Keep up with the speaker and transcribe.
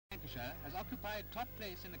Lancashire has occupied top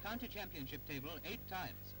place in the county championship table 8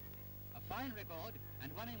 times. A fine record,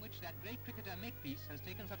 and one in which that great cricketer Makepeace has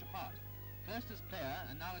taken such a part, first as player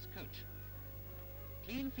and now as coach.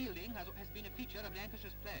 Clean fielding has been a feature of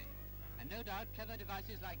Lancashire's play, and no doubt clever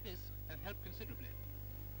devices like this have helped considerably.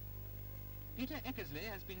 Peter Eckersley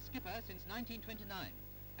has been skipper since 1929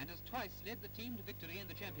 and has twice led the team to victory in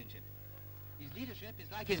the championship. His leadership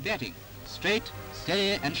is like his batting, straight,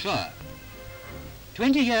 steady and sure.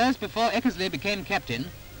 20 years before Eckersley became captain,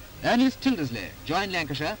 Ernest Tildesley joined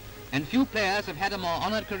Lancashire, and few players have had a more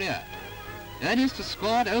honoured career. Ernest has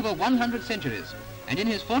scored over 100 centuries, and in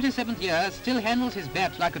his 47th year still handles his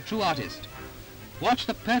bat like a true artist. Watch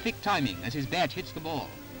the perfect timing as his bat hits the ball.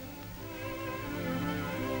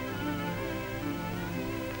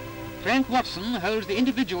 Frank Watson holds the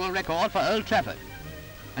individual record for Old Trafford.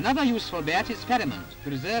 Another useful bat is Fairmont,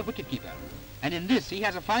 the reserve wicketkeeper, and in this he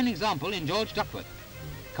has a fine example in George Duckworth.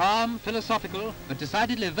 Calm, philosophical, but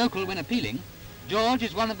decidedly vocal when appealing, George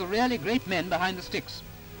is one of the really great men behind the sticks.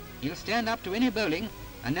 He'll stand up to any bowling,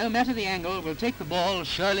 and no matter the angle, will take the ball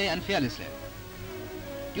surely and fearlessly.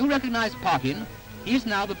 You recognise Parkin? He's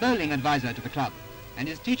now the bowling advisor to the club, and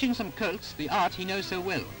is teaching some colts the art he knows so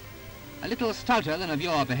well. A little stouter than of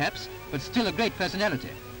yore, perhaps, but still a great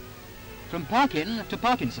personality. From Parkin to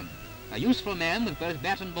Parkinson, a useful man with both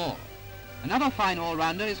bat and ball. Another fine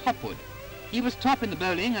all-rounder is Hopwood. He was top in the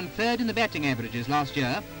bowling and third in the batting averages last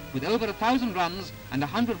year, with over 1,000 runs and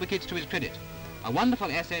 100 wickets to his credit. A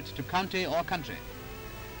wonderful asset to county or country.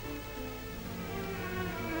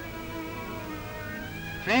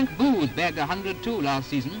 Frank Booth bagged 102 last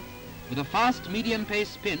season. With a fast medium-pace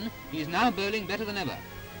spin, he is now bowling better than ever.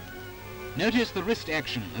 Notice the wrist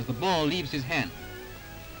action as the ball leaves his hand.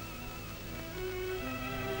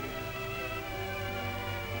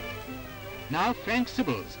 Now Frank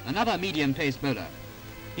Sibbles, another medium-pace bowler.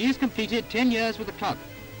 He has completed 10 years with the club,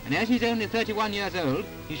 and as he's only 31 years old,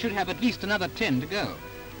 he should have at least another 10 to go.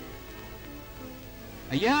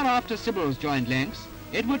 A year after Sibbles joined Lancs,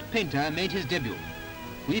 Edward Painter made his debut.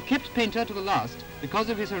 We've kept Painter to the last because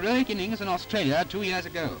of his heroic innings in Australia 2 years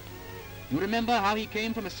ago. You remember how he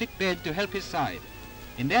came from a sick bed to help his side.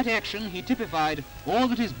 In that action, he typified all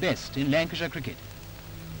that is best in Lancashire cricket.